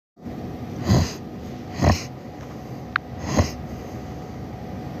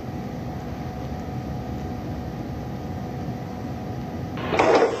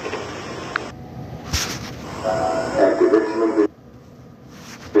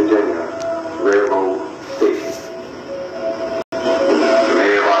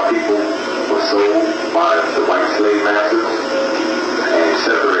slave masters and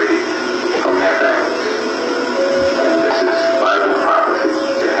separated from their families. And this is Bible prophecy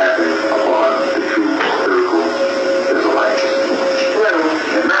that happened upon the true biblical Israelites.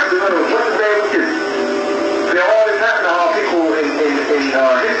 And Matthew, what's the name of this? There always happen to our people in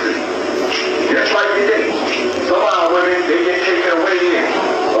history. Just like today. Some of our women, they get taken away in.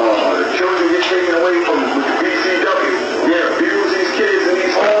 The children get taken away from with the BCW. They abuse these kids in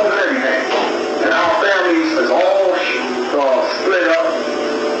these homes and everything. And our families is all split up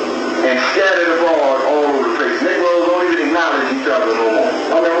and scattered abroad all over the place. Negroes don't even acknowledge each other no more.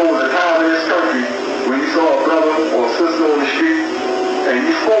 I remember there was a time in this country when you saw a brother or a sister on the street and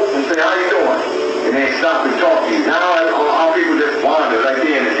you spoke and said, how you doing? And they stop and talk to you. Now our people just wander like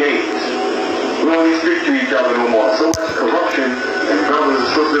they in the days. We don't even speak to each other no more. So much corruption, and brothers and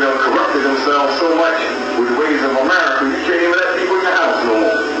sisters have corrupted themselves so much with the ways of America, you can't even let people in your house no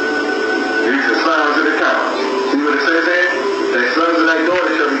more. These are signs of the times. See what it says there? That sons and their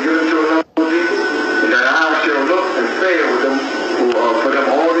daughters shall be given to another people, and that I shall look and fare with them for them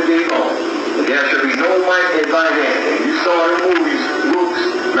all the day long. And there shall be no might in thy hand. And you saw in movies, Luke's,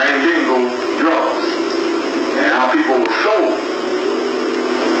 Mandingo, drugs. And our people were sold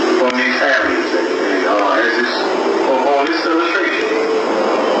from these areas. And as this on this illustration.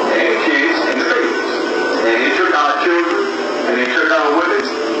 And kids and the babies. And they took our children, and they took our women,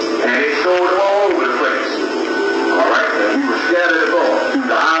 and they sold them all over the place. Alright? And we were scattered abroad through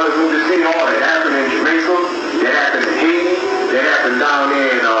the islands of the sea. All that happened in Jamaica, that happened in Haiti, that happened down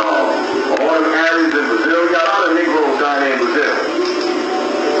there in all them areas in Brazil. We got a lot of Negroes down there in Brazil.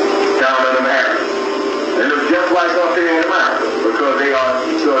 Down in them areas. They look just like up here in America because they are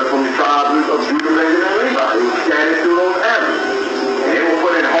from the tribes of Judah, Benjamin, and Levi. They were scattered through those areas. And they were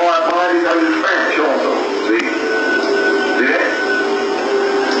put in hard bodies under the Spanish also. See? See that?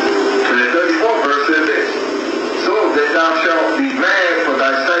 And the 34th verse says this. So that thou shalt be mad for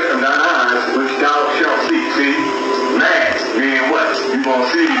thy sight of thine eyes, which thou shalt see. See? Mad, meaning what? You're going to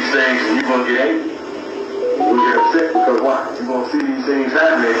see these things and you're going to get angry. You're going to get upset because why? You're going to see these things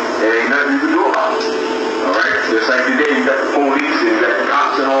happening and ain't nothing you can do about it. Alright? Just like today, you got the police and you got the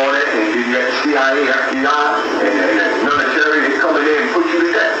cops and all that, and then you got the CIA, FBI, and the military, they come in there and put you to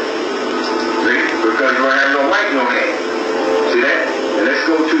death. See? Because you don't have no light in your hand. See that? And let's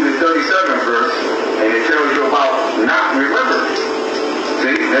go to the 37th verse, and it tells you about not remembering.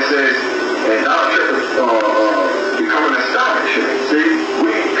 See? That says, and thou shalt become an astonishment. See?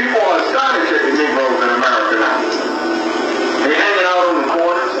 People are astonished at the Negroes in America now. They're hanging out on the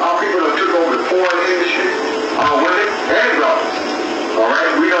corners. Our people have took over the porn industry. Our women and brothers. Alright?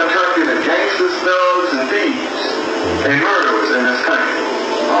 We done turned into gangsters, thugs, and thieves. And murderers in this country.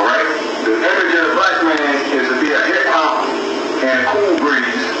 Alright? The image of the black man is to be a hip-hop and a cool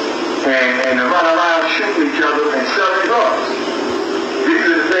breeze. And to run around shooting each other and selling drugs. These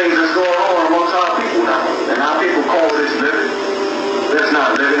are the things that's going on amongst our people now. And our people call this living. That's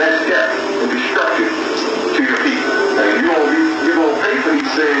not living, that's death and destruction to your people. And you're going to pay for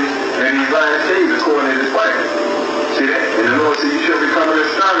these things in these last days according to this Bible. See that? And the Lord said you shall become an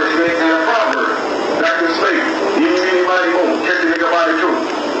astonishment and a proverb. Back in slavery. Even anybody home. Catch a nigga by the truth.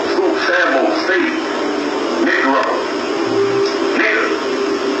 Scoop, Sambo, Spade, Negro, nigga.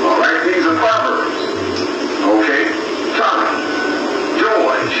 Alright? These are proverbs. Okay? Tommy,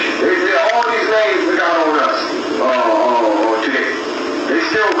 George. All these names we got on us today. They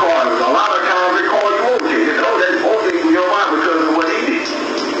still call us. A lot of times they call you OJ. They say, oh, that's OJ in your mind because of what he did.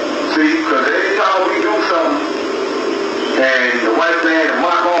 See, because every time we do something, and the white man will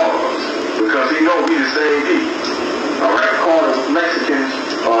mock all of us, because he knows we the same people. Alright, call the Mexicans,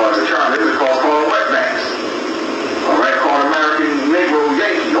 the Chinese, call them wetbacks. Alright, call American Negro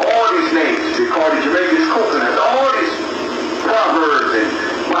Yankee, all these names. They call the Jamaicans coconuts. All these proverbs and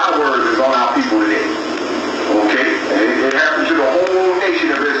bywords is on our people today. Okay? And it happened to the whole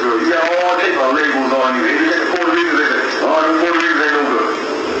nation of Israel. You got all type of labels on you. If you get the Puerto Ricans, they say, oh, the Puerto Ricans ain't no good.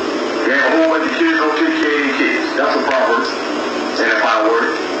 They have a whole bunch of kids don't take care of their kids. That's a proverb. And a byword.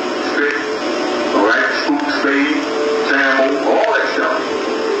 Spit. Alright? Scoop, spade, sambo, all that stuff.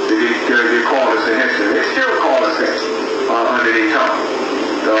 They call us in history. They still call us that under their tongue.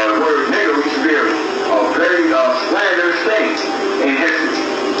 The word nigger used to be a very slanderous thing in history.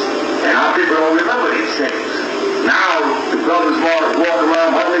 And our people don't remember these things. Now, the brothers walk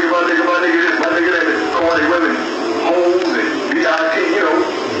around, my nigga this, my nigga that, call their women hoes and VIP,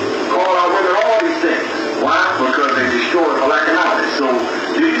 call our women all these things. Why? Because they destroyed for lack of knowledge. So,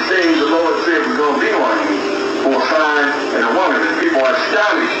 these things the Lord said we're going to be on you for a sign and a wonder. And people are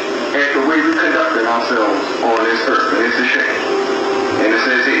astonished at the way we conducted ourselves on this earth. And it's a shame. And it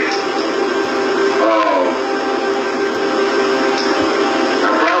says here,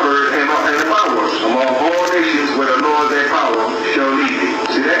 among all nations where the Lord their power shall lead thee.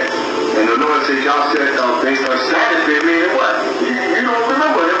 See that? And the Lord said, y'all said they established me, meaning what? You don't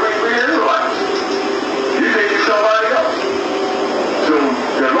remember that we Israelites. You think you're somebody else. So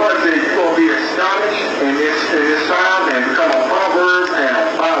the Lord said, you're going to be astonished in this time and become a proverb and a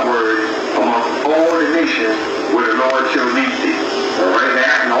byword among all the nations where the Lord shall lead thee. All right? They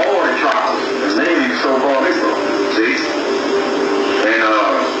happen all the tribes, and mainly the so-called Israel. See? And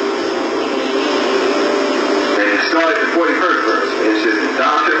it started the 41st verse. It says,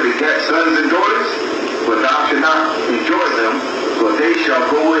 thou shalt beget sons and daughters, but thou shalt not enjoy them, for they shall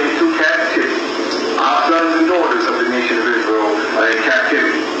go into captivity. Our sons and daughters of the nation of Israel are in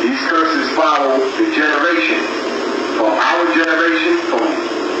captivity. These curses follow the generation, from our generation, from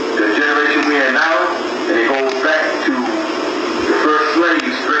the generation we are now, and it goes back to the first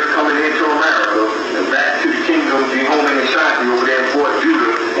slaves coming into America, and back to the kingdom of Jehoram and Ashanti over there in Fort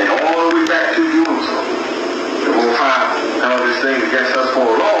Judah, and all the way back to Jerusalem. The Most High held this thing against us for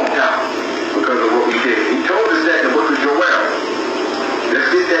a long time because of what we did. He told us that in the book of Joel. Let's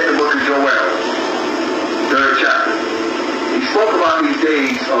get that in the book of Joel, 3rd chapter. He spoke about these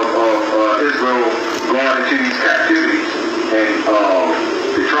days of Israel going into these captivities, and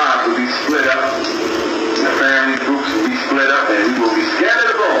the tribes will be split up, and the family groups will be split up, and we will be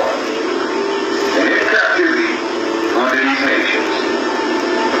scattered abroad and in captivity under these nations.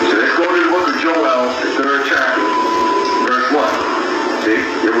 So let's go to the book of Joel, the 3rd chapter, verse 1. See,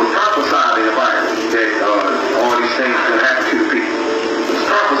 it was prophesied in the Bible that all these things are going to happen to the people. It was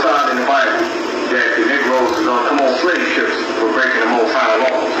prophesied in the Bible that the Negroes are going to come on slave ships for breaking the Most High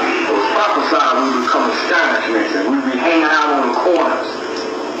laws. It was prophesied we would become astonishments and we would be hanging out on the corners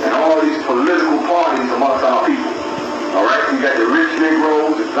and all these political parties amongst our people. All right, you got the rich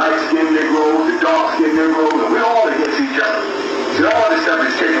Negroes, the light-skinned Negroes, the dark-skinned Negroes, and we're all against each other. So all this stuff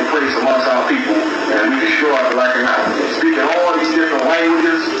is taking place amongst our people, and we destroy it like an hour. Speaking all these different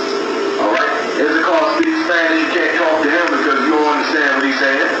languages, all right? Issachar speaks Spanish, you can't talk to him because you don't understand what he's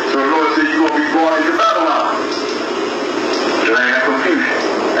saying. So the Lord said you're going to be born into Babylon. Land of confusion.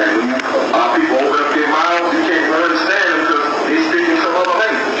 And when our people open up their mouths, you can't even understand them because they speak in some other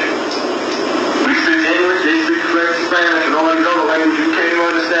language. We speak English, they speak French, Spanish, and all these other languages. You can't even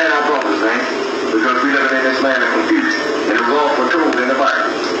understand our brothers, man, because we live in this land of confusion. And it was all foretold in the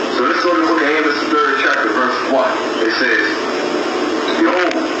Bible. So let's go to the book of Amos, the 3rd chapter, verse 1. It says,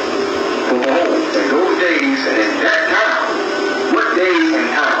 behold, for behold, in those days and in that time, what day and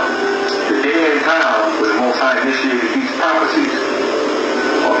time? The day and time where the Most High initiated these prophecies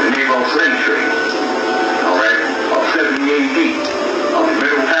of the Negro slave trade, all right, of 70 AD, of the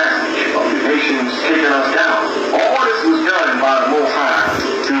Middle Passage, of the nations taking us down. All this was done by the Most High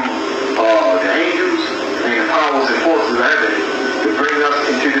through the angels and the powers and forces of heaven to bring us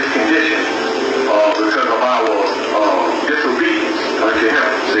into this condition because of our disobedience unto him.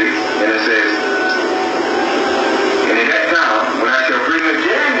 See? And it says, and in that time, when I shall bring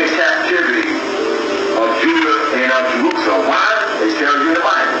again the captivity of Judah and of Jerusalem. Why? It tells you in the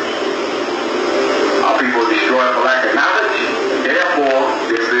Bible. Our people are destroyed for lack of knowledge. Therefore,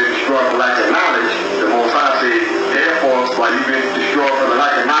 they've been destroyed for lack of knowledge. The Most High said, therefore, while you've been destroyed for the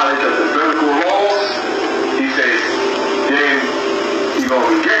lack of knowledge of the biblical laws, he says, then he's going to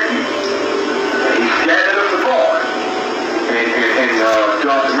reject you. And he scattered us abroad. And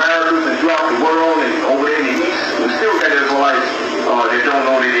throughout the Americas and throughout the world and over there in the East, we still got Israelites that don't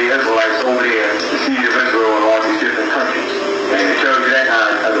know that they're Israelites over there, the seed of Israel in all these different countries. And it tells you that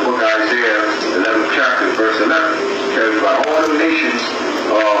in the book of Isaiah, 11th chapter, verse 11. It tells you about all the nations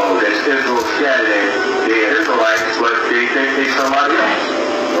that Israel scattered in. They're Israelites, but they think they're somebody else.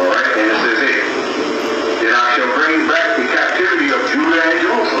 All right? And it says here, then I shall bring back the captivity of Judah and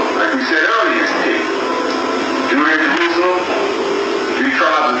Jerusalem, like we said earlier today. Judah and Jerusalem, 3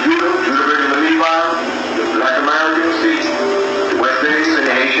 tribes of Judah, Judah, Benjamin, and Levi, the Black Americans, the West Indians and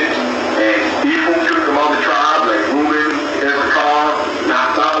the Haitians, and Ephraim took them other tribes like Reuben, Issachar,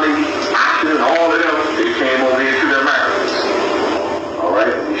 Naphtali, Asher, and all of them. They came over here to the Americans. All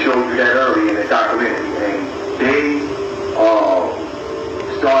right, we showed you that earlier in the documentary, and they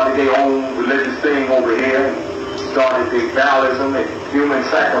started their own religious thing over here, and started their Baalism and human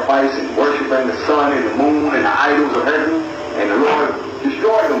sacrifice and worshiping the sun and the moon and the idols of heaven, and the Lord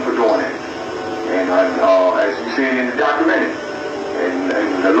destroyed them for doing it. And as you see in the documentary,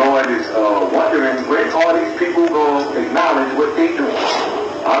 and the Lord is wondering when all these people going to acknowledge what they do.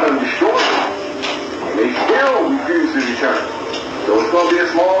 I done destroyed them, and they still refuse to return. So it's going to be a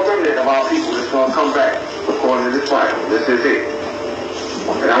small remnant of our people that's going to come back according to this Bible. This is it.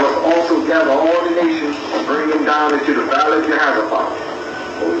 And I will also gather all the nations and bring them down into the valley of Jehoshaphat,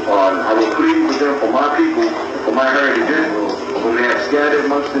 I will plead with them for my people, for my heritage Israel, whom they have scattered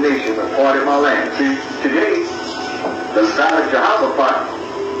amongst the nations and parted my land. See, today, the Battle of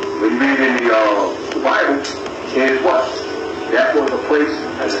Jehoshaphat, when you read in the Bible, is what? That was a place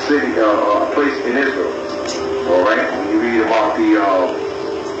as a city, a place in Israel. All right? When you read about the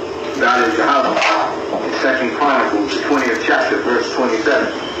Battle of Jehoshaphat in 2 Chronicles, the 20th chapter, verse 27,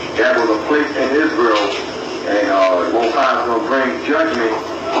 that was a place in Israel, and the Most High is going to bring judgment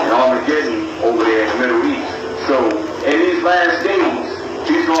and Armageddon over there in the Middle East. So, in these last days,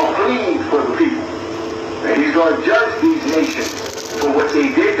 he's going to plead for the people. And he's going to judge these nations for what they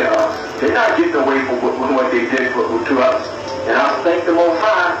did to us. They're not getting away from what they did to us. And I thank the Most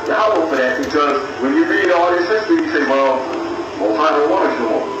High, Yahweh, for that, because when you read all this history, you say, well, Most High don't want us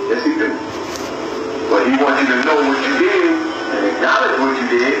no more. Yes, he do. But he wants you to know what you did and acknowledge what you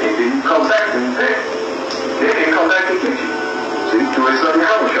did, and then you come back and repent. Then they come back and get you. See, to his son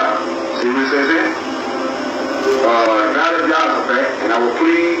Yahweh. See what it says here? Not of Jehoshaphat, and I will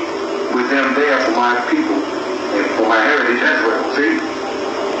plead with them there for my people and for my heritage Israel. See?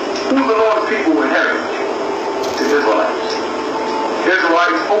 Who's the Lord's people and heritage? The Israelites.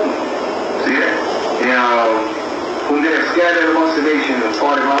 Israelites only. See that? And whom they have scattered amongst the nations and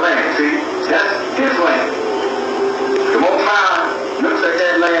parted my land. See? That's his land. The Most High looks at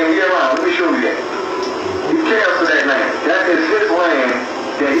that land year round. Let me show you that. He cares for that land. That is his land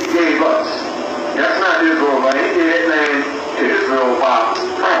that he gave us. That's not Israel's land. He gave that land to Israel by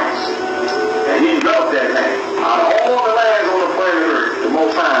promise. And he loved that land. Out of all the lands on the planet Earth, the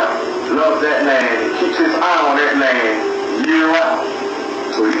Most High loves that land and keeps his eye on that land year round.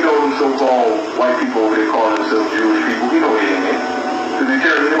 So you know them so-called white people over there call themselves Jewish people. You know what they mean. Because he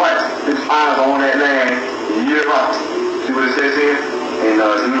tells you right, his eyes on that land year round. See what it says here? In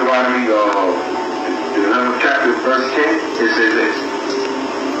Deuteronomy, the 11th chapter, verse 10, it says this.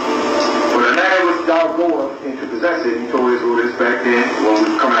 For the land which thou goest in to possess it, he told Israel this back then when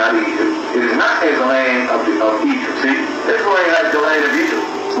we were coming out of Egypt, it is not as the land of Egypt. See? Israel ain't like the land of Egypt.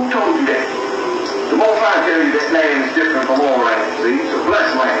 Who told you that? The Most High tell you that land is different from all lands. See? It's a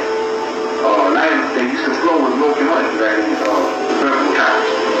blessed land. Land that used to flow with milk and honey back in biblical times.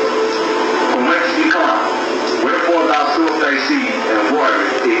 From whence ye come out? Wherefore thou sowest thy seed and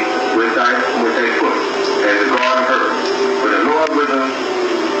waterest it with thy foot, as the garden of earth. For the Lord whither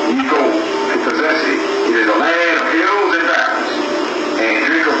ye go to possess it. It is a land of hills and valleys, and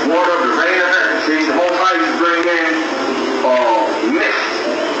drink of water of the rain of heaven. See, the Most High used to bring in mist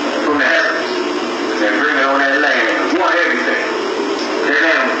from the heavens and bring it on that land and water everything. That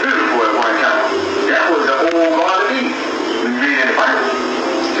land was beautiful at one time. That was the old Garden of Eden. We read in the Bible.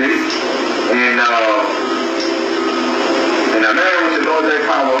 See? And the man which the Lord thy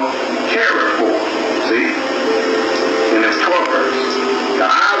power careth for. See? In this 12th verse. The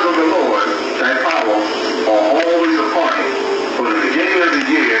eyes of the Lord thy power are always upon him, from the beginning of the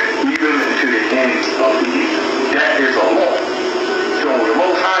year even to the end of the year. That is a law. So the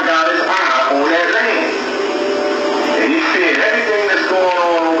Most High got his eye on that land. And he's seeing everything that's going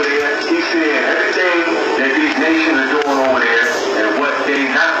on over there. He's seeing everything that these nations are doing over there, and what they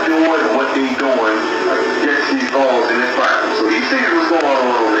not doing and what they doing against these laws in this Bible. So he sees what's going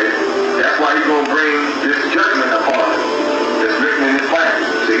on over there. That's why he's going to bring this judgment upon them. That's written in this Bible.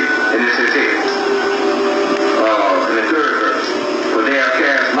 See? And it says here. In the 3rd verse. For they have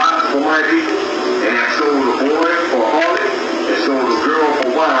cast lots for my people, and have sold a boy for a harlot, and sold a girl for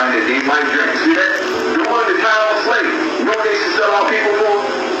wine that they might drink. See that? During the time of slavery, you know what they used to sell our people for?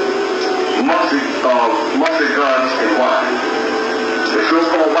 Mustard guns and wine. The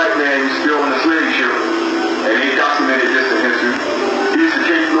so-called white man used to go on the slave ship, and he documented this in history. He used to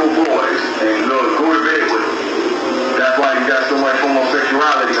take little boys and go to bed with them. That's why you got so much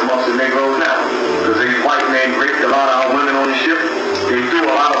homosexuality amongst the Negroes now. Because these white men raped a lot of our women on the ship. They threw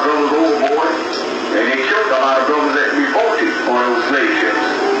a lot of brothers overboard, and they killed a lot of brothers that revolted on those slave ships.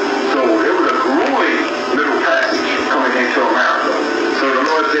 So it was a grueling little passage coming into America. So the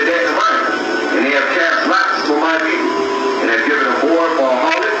Lord said that in the Bible. And they have cast lots for my people, and have given a boy for a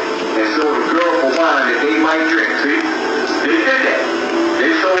harlot, and sold a girl for wine that they might drink. See? They did that.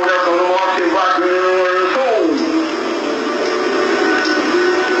 They sold us on the auction block and sold.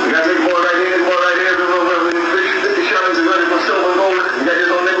 You got this boy right here, the shillings are ready for silver and gold. You got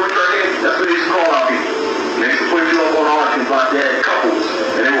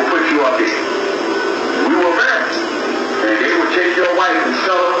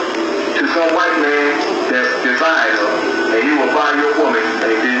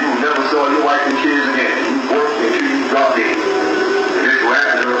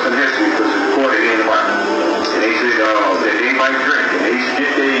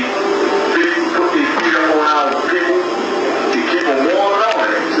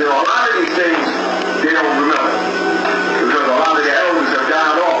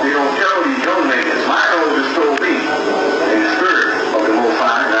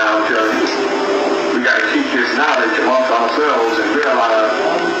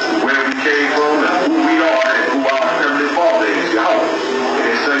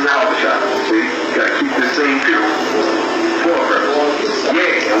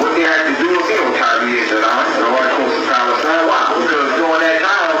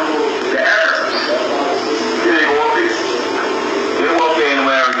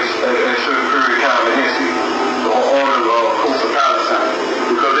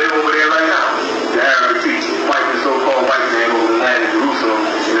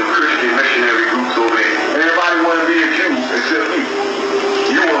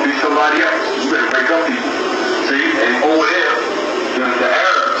everybody else. You better wake up, people. See, and over there, the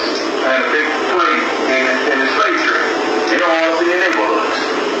Arabs had a big play in the slave trade. They all up in your neighborhoods,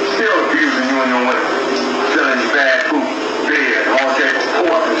 still abusing you and your women, selling you bad food, beer, and all that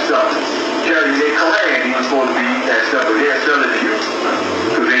pork and stuff. Tell you their Koran even supposed to be that stuff, but they're selling to you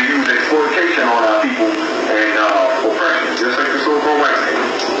because they use exploitation on our people and oppression, just like the so-called white man.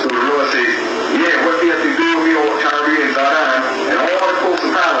 So the Lord says, yeah, what they have to do with me on Tyre and Zidon and all the coast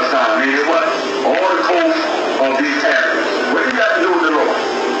of Palestine, meaning what? All the coast of these areas. What you got to do with the Lord?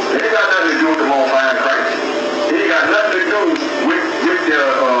 It ain't got nothing to do with the Most High Christ. It ain't got nothing to do with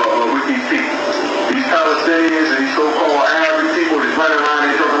these people. These Palestinians and these so-called Arab people that's running around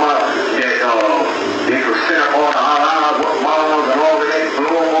and talking about that they could set up all the malls and all that,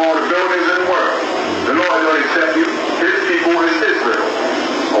 blow up all the buildings in the world. The Lord will accept you. His people is Israel.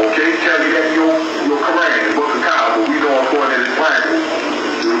 Okay? Tell you that your Quran, the book of God, but we go according to this Bible,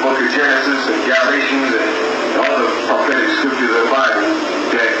 through the book of Genesis and Galatians and other prophetic scriptures of the Bible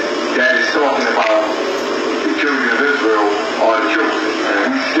that is talking about the children of Israel are the chosen.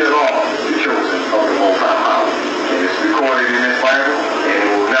 And we still are the chosen of the Most High Power. And it's recorded in this Bible and it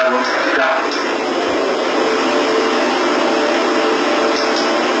will never stop.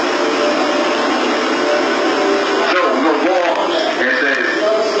 So we go on and it says,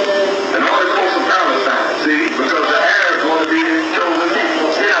 and all the coast of Palestine, see, because the Arabs want to be the chosen people.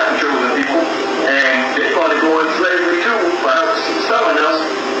 They're not the chosen people. And they're going to go in slavery too by selling us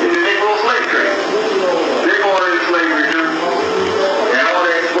in the Negro slave trade. They're going into slavery too. And all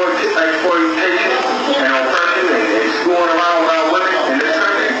the exploitation and oppression and screwing around with our women in this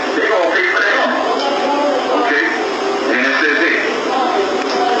country, they're going to pay for that. Okay? And it says here,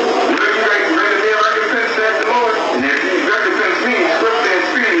 will you render me a recompense, says the Lord? And if you recompense me, swiftly and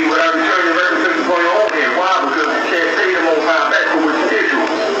speedily, without returning recompense upon your own head. Why? Because you can't pay the Most High back for what you did to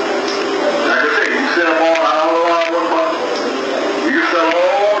us. Like I say, you set up all around, you sell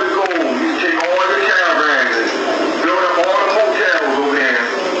all the gold, you take all the caravans and build up all the hotels over there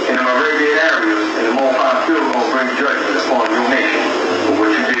in the Arabian areas, and the Most High still going to bring judgment upon your nation for what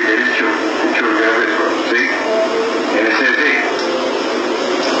you did to his children, the children of Israel. See? And it says here,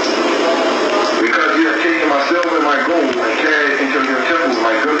 because you have taken my silver and my gold and carried into your temples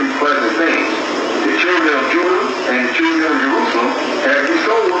my goodly pleasant things, the children of Judah and the children of Jerusalem have you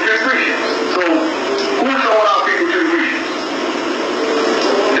sold to the Grecians. So, who sold our people to the Grecians?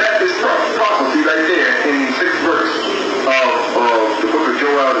 That is prophecy right there in the 6th verse of the book of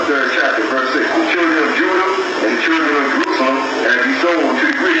Joel, the 3rd chapter, verse 6. The children of Judah and the children of Jerusalem have you sold to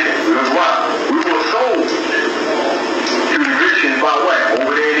the Grecians. Because why? We were sold to the Grecians by what?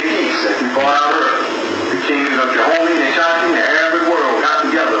 Over there in the east, as we brought out earlier. The kings of Jehoiakim and Shaki, the Arabic world got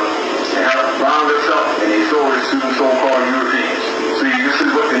together and helped round us up, and they sold us to the so-called Europeans. See, this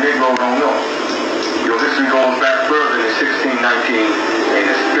is what the Negro don't know. Your history goes back further than 1619 and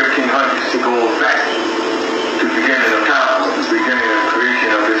the 1500s. It goes back to the beginning of time, the beginning of the creation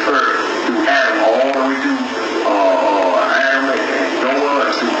of this earth, through Adam, all the way through Adam and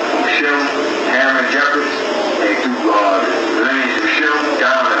Noah, and through Shem, Ham, and Japheth, and through the lineage of Shem,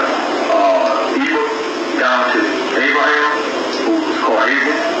 down to Eva, down to Abraham, who was called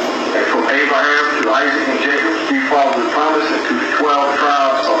Abel, and from Abraham to Isaac and Jacob, 3 fathers of promise, and to the 12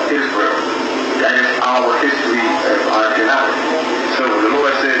 tribes of Israel. That is our history of our genealogy. So the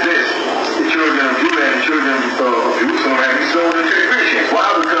Lord says this, the children of Judah and the children of Jerusalem have been sold into the Grecians. Why?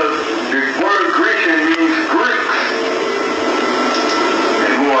 Because the word Grecian means Greeks.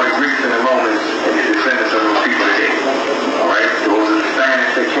 And who are the Greeks and the Romans and the descendants of those people today? Alright? Those are the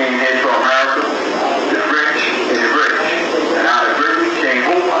Spanish that came here to America, the French and the British. And out of Britain came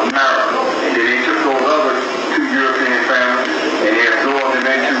who? America. And then they took those other 2 European families and they absorbed them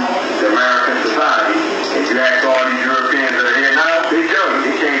into the American society. And you ask all these Europeans that are here now, they tell you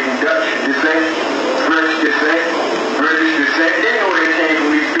they came from Dutch descent, French descent, British descent. They know they came from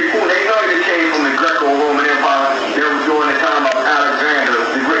these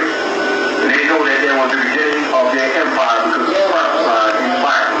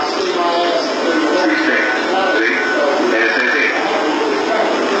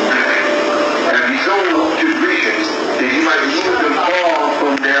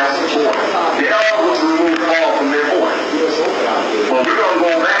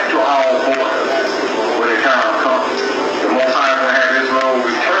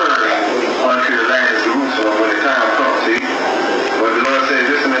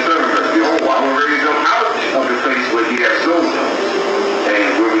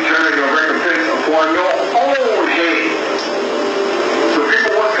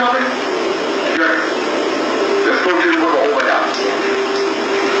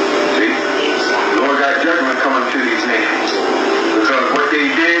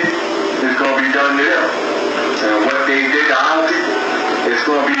it's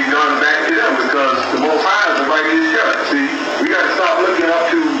going to be done back to them because the Most High is the righteous judge. See, we got to stop looking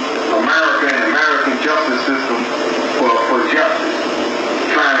up to America and American justice system for justice.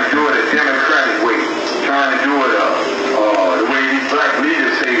 Trying to do it a democratic way. Trying to do it the way these black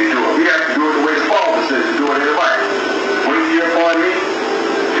leaders say to do it. We have to do it the way the Father says to do it in the Bible. Wait ye upon me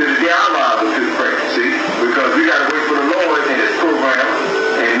to the day I rise up to the prayer. See? Because we got to wait for the Lord in His program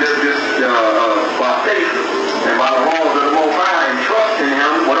and live this by faith and by the laws of the Most High and trust in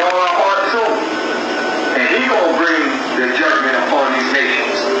Him with all our heart and soul. And He gonna bring the judgment upon these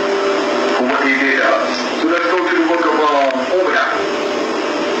nations for what they did to us. So let's go to the book of Obadiah.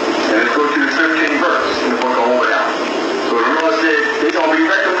 And let's go to the 15th verse in the book of Obadiah. So the Lord said they're gonna be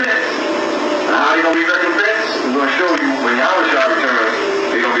recompensed. And how they gonna be recompensed? We're gonna show you when Yahushua returns,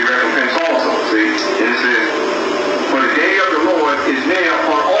 they're gonna be recompensed also. See? And it says, for the day of the Lord is near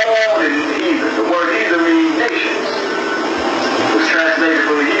upon all the heathen. The word heathen means nations. It was translated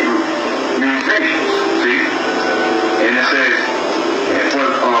from the Hebrew. It means nations. See? And it says, and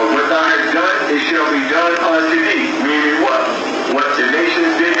for what thou hast done, it shall be done unto thee. Meaning what? What the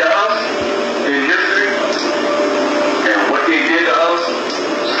nations did to us in history, and what they did to us,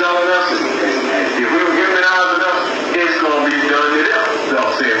 selling us, and if we were humanizing us, it's going to be done to them,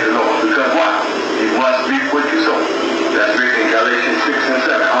 thus saith the Lord. Because why? You must reap what you sow. That's written in Galatians 6 and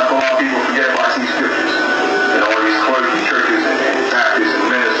 7. How come our people forget about these scriptures? And all these clergy churches and Baptists and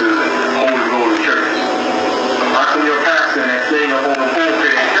ministers and holy roller churches. How come your pastor and that thing up on the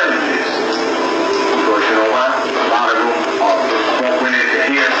pulpit and telling this? Because you know why? A lot of them are went into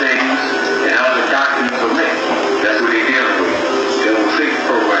hearsays and other doctrines of men. That's what they're dealing with. They're on the safety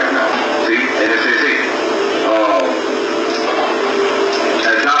program now. See? And it says, hey,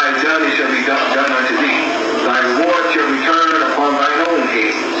 as thou hast done, it shall be done unto thee. Thy reward shall return upon thine own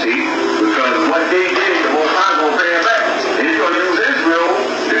head. See? Because what they did, the Most High going to pay it back. And He's going to use Israel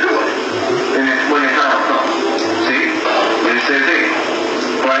to do it. And it's when the time comes. See? And it says, hey,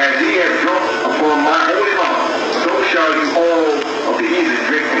 for as ye have drunk upon my holy mouth, so shall you all of the heathen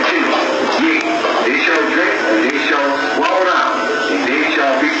drink continually. Yea, they shall drink, and they shall swallow down, and they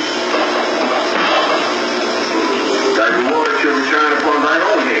shall be. Thy reward shall return upon thine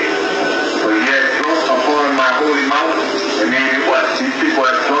own head. For ye have drunk upon my holy mountain, and meaning what? These people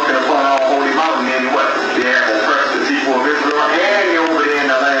have drunken upon our holy mountain, meaning what? They have oppressed the people of Israel, and you're over there in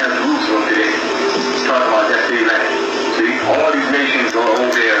the land of Jerusalem today. Talking about that same land. See? All these nations are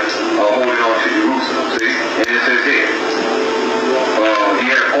over there holding on to Jerusalem. See? And it says here, ye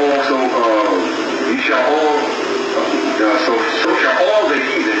have also, ye shall all, so shall all the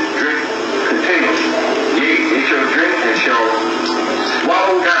heathen drink continually. Yea, they shall drink and shall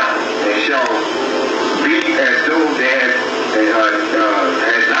swallow down, and shall be as though they had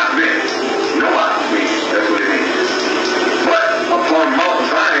not been. No, that's what it means. But upon Mount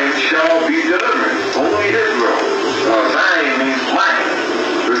Zion shall be deliverance. Only Israel. Zion means life.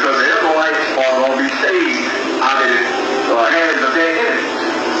 Because the Israelites are going to be saved out of the hands of their enemies.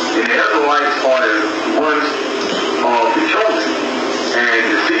 And the Israelites are the ones of the chosen. And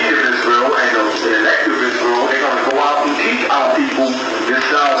the seed of Israel and the elect of Israel, they're going to go out and teach our people this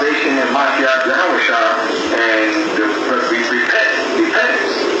salvation in Mashiach Yahushua and the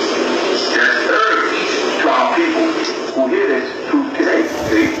repentance. That's urged to our people who hear this truth today.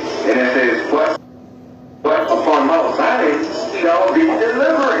 See? And it says, but upon Mount Zion shall be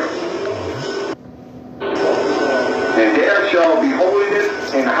deliverance. And there shall be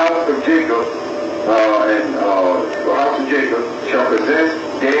holiness in the house of Jacob, and the house of Jacob shall possess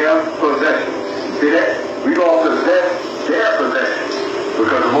their possessions. See that? We're going to possess their possessions.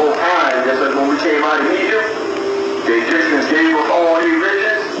 Because the Most High, just like when we came out of Egypt, the Egyptians gave us all these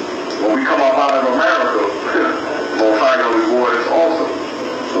riches. When we come up out of America, the Most High going to reward us also.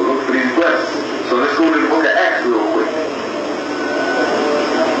 So look for these blessings. So let's go to the book of Acts real quick.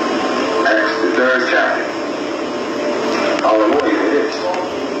 Acts, the 3rd chapter. Hallelujah, it is.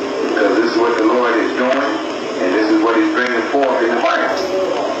 Because this is what the Lord is doing, and this is what He's bringing forth in the Bible.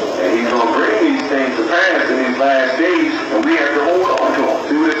 And He's going to bring these things to pass in these last days, and we have to hold on to them.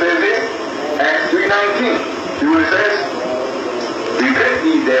 See what it says here? Acts 3:19. See what it says? Repent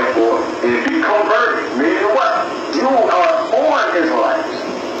ye therefore, and be converted. Meaning what? You are born Israelites.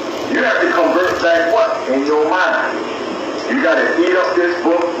 You have to convert back what? In your mind. You got to eat up this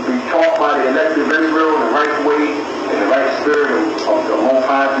book, be taught by the elect of Israel in the right way, in the right spirit of the Most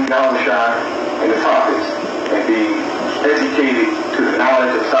High, Yahushua, and the prophets, and be educated to the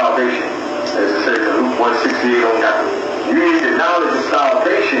knowledge of salvation, as it says in Luke 1:68 on down. You need the knowledge of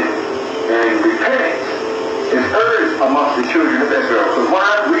salvation and repentance is urged amongst the children of Israel. Because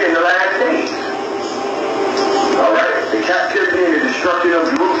why? We're in the last days. All right? the captivity and the destruction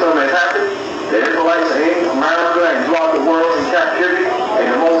of Jerusalem has happened. The Israelites are in America and throughout the world in captivity, and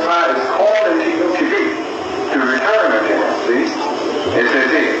the Most High is calling to you today to return unto Him. See? It says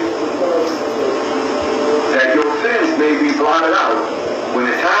here, that your sins may be blotted out when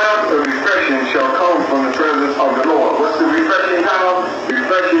the time of refreshing shall come from the presence of the Lord. What's the refreshing time?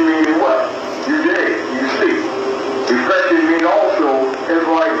 Refreshing meaning what? You dead. You sleep. Refreshing means also,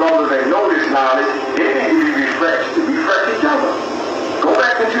 Israelite brothers that know this knowledge, they need to be refreshed, to refresh each other. Go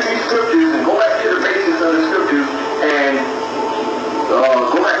back into these scriptures and go back to the basis of the scriptures and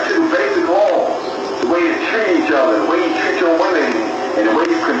go back to the basic laws, the way you treat each other, the way you treat your women, and the way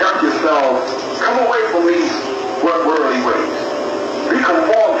you conduct yourself. Come away from these worldly ways. Be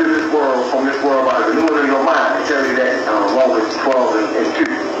conformed to this world, from this world by the renewing of your mind. I tell you that Romans 12 and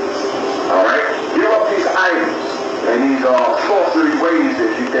 2. All right? Give up these idols and these sorcery ways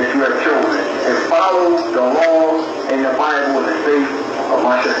that you have chosen, and follow the laws in the Bible and the faith of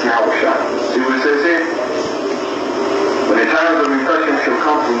Mashiach Yahushua. See what it says here? When the times of refreshing shall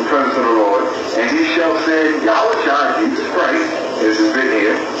come from the presence of the Lord, and He shall send Yahushua, Jesus Christ, as is written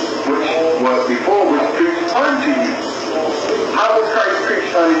here, which was before was preached unto you. How was Christ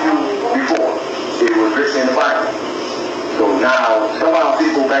preached unto you before? It was written in the Bible. So now, some of our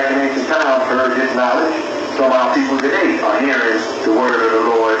people back in ancient times heard this knowledge. Some of our people today are hearing the word of the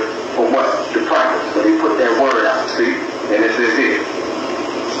Lord for what? The prophets. So they put that word out, see? And it says here,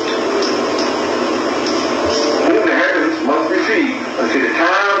 whom the heavens must receive until the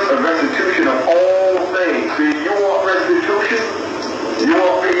times of restitution of all things. See, you want restitution? You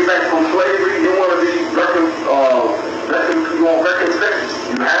want piggyback from slavery? You want to be you want recompense?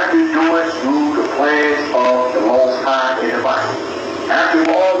 You have to do it through the plans of the Most High in the Bible. After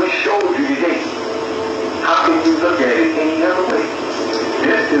all we showed you today, how can you look at it any other way?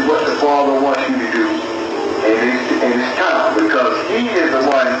 This is what the Father wants you to do in this time, because He is the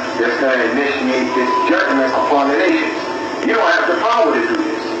one that's going to initiate this judgment upon the nations. You don't have the power to do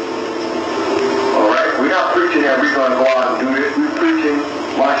this. Alright? We're not preaching that we're going to go out and do this. We're preaching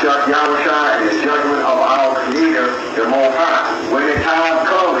Mashiach Yahushua and the judgment of our Creator, the Most High. When the time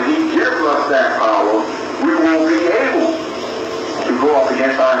comes and He gives us that power, we will be able to go up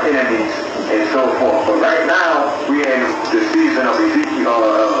against our enemies and so forth. But right now, we're in the season of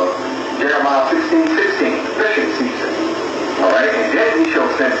Jeremiah 16:16, fishing season. Alright? And then He shall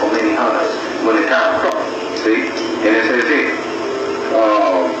send for many hunters when the time comes. See? And it says here,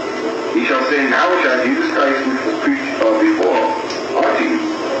 He shall send Yahushua, Jesus Christ, which was preached before unto you,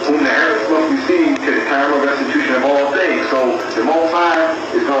 whom the heavens must receive to the time of restitution of all things. So the Most High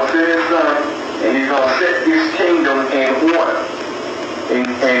is going to send His Son, and He's going to set His kingdom in order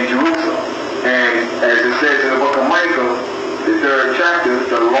in Jerusalem. And as it says in the book of Micah, the 3rd chapter,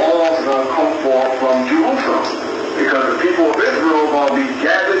 the laws are going to come forth from Jerusalem, because the people of Israel are going to be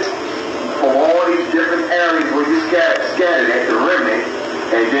gathered from all these different areas where you scattered at the remnant,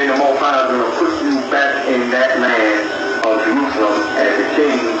 and then the Most High is going to put you back in that land of Jerusalem as the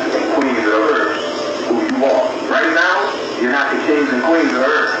kings and queens of the earth, who you are. Right now, you're not the kings and queens of the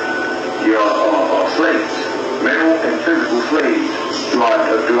earth. You're slaves, mental and physical slaves throughout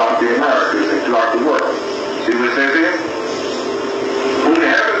the Americas and throughout the world. See what it says here? Whom the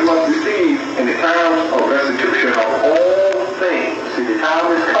heavens must receive in the times of restitution of all things. See, the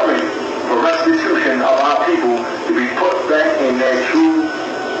time is coming for restitution of our people to be put back in their true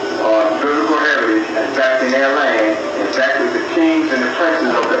biblical heritage and back in their land and back with the kings and the princes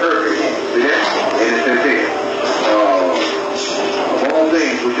of the earth again. See that? And it says here, of all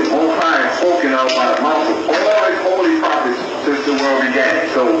things which the Most High has spoken of by the mouth of all His holy prophets since the world began.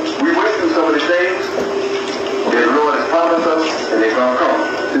 So we went through some of the things that the Lord has promised us, and they're going to come.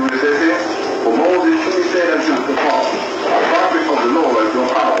 See what it says here? For Moses truly said unto the prophet, a prophet of the Lord, your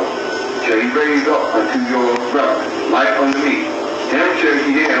power, shall He raise up unto your brother, like unto me. Him shall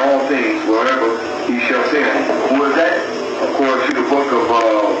He hear in all things, wherever He shall send him. Who is that? According to the book of,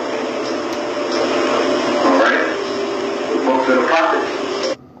 the books of the prophets.